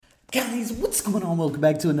Guys, what's going on? Welcome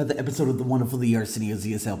back to another episode of the wonderful The Arsenio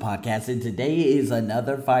ZSL podcast. And today is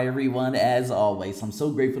another fiery one as always. I'm so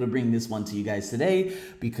grateful to bring this one to you guys today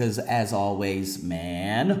because because always,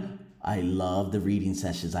 man, I love the reading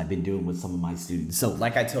sessions I've been doing with some of my students. So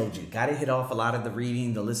like I told you, got to hit off a lot of the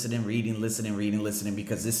reading, the listening, listening,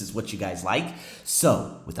 because this is what you guys like.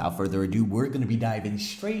 So without further ado, we're going to be diving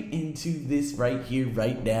straight into this right here,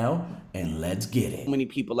 right now. And let's get it. So many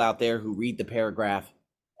people out there who read the paragraph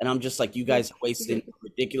and I'm just like, you guys are wasting a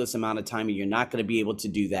ridiculous amount of time and you're not going to be able to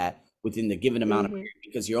do that within the given amount of period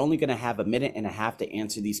because you're only going to have a minute and a half to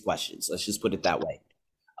answer these questions. Let's just put it that way.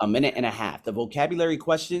 A minute and a half. The vocabulary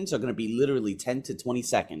questions are going to be literally 10 to 20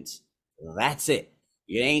 seconds. That's it.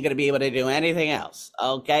 You ain't going to be able to do anything else.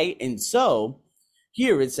 Okay. And so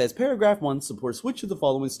here it says paragraph 1 supports which of the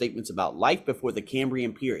following statements about life before the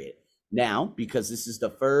Cambrian period. Now, because this is the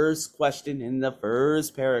first question in the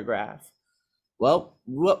first paragraph, well,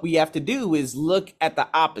 what we have to do is look at the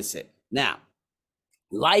opposite. Now,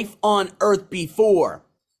 life on Earth before,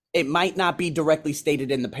 it might not be directly stated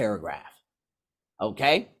in the paragraph.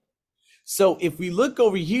 Okay? So if we look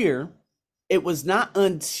over here, it was not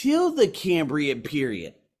until the Cambrian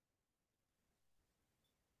period.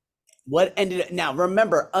 Now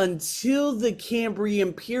remember, until the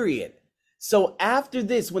Cambrian period. So after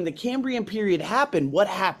this, when the Cambrian period happened, what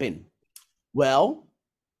happened? Well,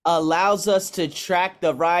 allows us to track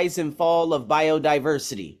the rise and fall of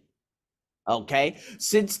biodiversity. Okay,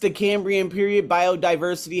 since the Cambrian period,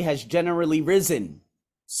 biodiversity has generally risen.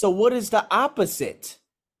 So what is the opposite?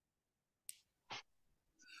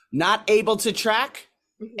 Not able to track,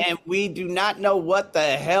 and we do not know what the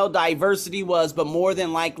hell diversity was, but more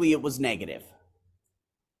than likely it was negative.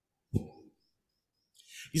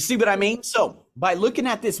 You see what I mean? So by looking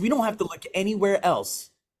at this, we don't have to look anywhere else.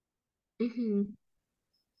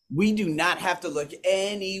 We do not have to look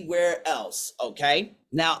anywhere else, okay?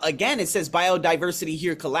 Now, again, it says biodiversity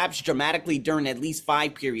here collapsed dramatically during at least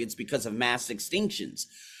 5 periods because of mass extinctions.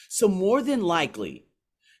 So more than likely,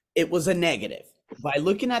 it was a negative. By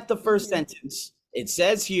looking at the first sentence, it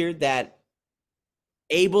says here that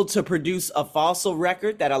able to produce a fossil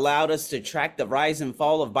record that allowed us to track the rise and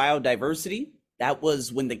fall of biodiversity. That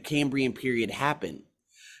was when the Cambrian period happened.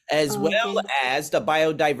 As well as the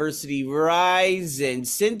biodiversity rising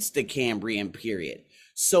since the Cambrian period.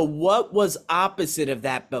 So what was opposite of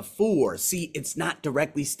that before? See, it's not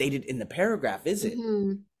directly stated in the paragraph, is it?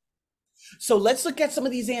 So let's look at some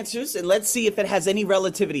of these answers and let's see if it has any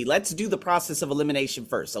relativity. Let's do the process of elimination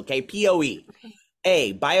first, okay? POE.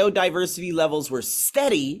 A, biodiversity levels were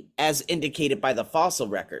steady as indicated by the fossil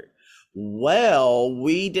record. Well,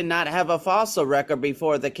 we did not have a fossil record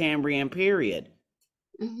before the Cambrian period.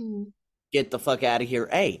 Get the fuck out of here.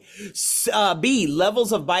 A. B,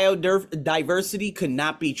 levels of biodiversity could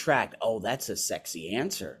not be tracked. Oh, that's a sexy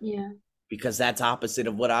answer. Yeah. Because that's opposite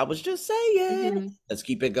of what I was just saying. Let's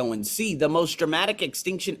keep it going. C, the most dramatic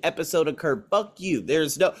extinction episode occurred. Fuck you. There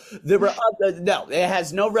it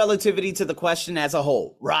has no relativity to the question as a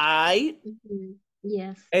whole, right?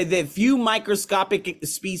 Yes. And then few microscopic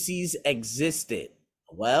species existed.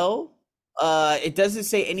 Well, it doesn't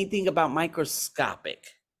say anything about microscopic.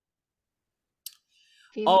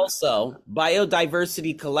 Also,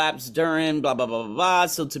 biodiversity collapsed during blah, blah, blah, blah, blah.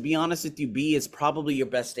 So to be honest with you, B is probably your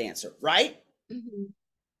best answer, right?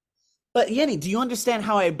 But Yenny, do you understand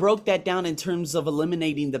how I broke that down in terms of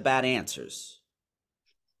eliminating the bad answers?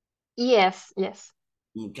 Yes.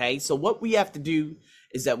 Okay, so what we have to do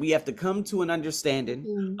is that we have to come to an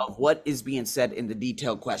understanding of what is being said in the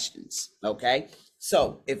detailed questions, okay?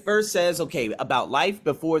 So it first says, okay, about life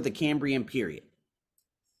before the Cambrian period.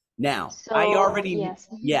 Now, I already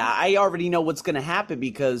know what's going to happen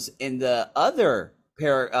because in the other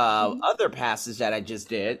passage that I just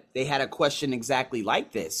did, they had a question exactly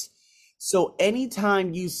like this. So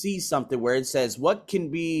anytime you see something where it says, what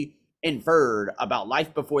can be inferred about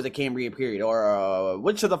life before the Cambrian period, or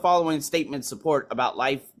which of the following statements support about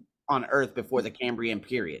life on Earth before the Cambrian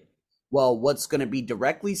period? Well, what's going to be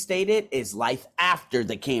directly stated is life after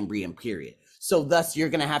the Cambrian period. So thus, you're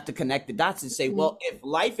going to have to connect the dots and say, well, if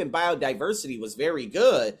life and biodiversity was very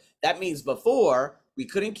good, that means before we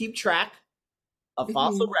couldn't keep track of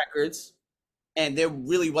fossil records and there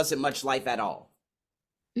really wasn't much life at all.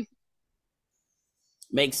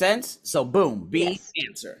 Make sense? So boom, B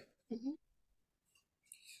answer.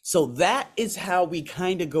 So that is how we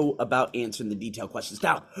kind of go about answering the detailed questions.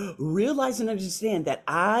 Now, realize and understand that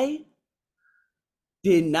I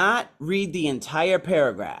did not read the entire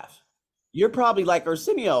paragraph. You're probably like,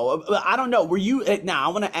 Arsenio, I don't know. Were you, now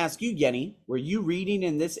I want to ask you, Yenny, were you reading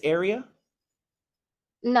in this area?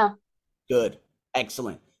 No. Good.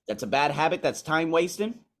 Excellent. That's a bad habit. That's time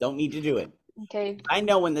wasting. Don't need to do it. Okay. I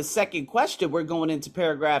know in the second question we're going into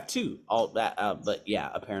paragraph 2. All that, but yeah,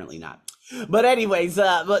 apparently not. But anyways,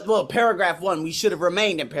 paragraph 1, we should have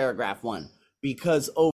remained in paragraph 1 because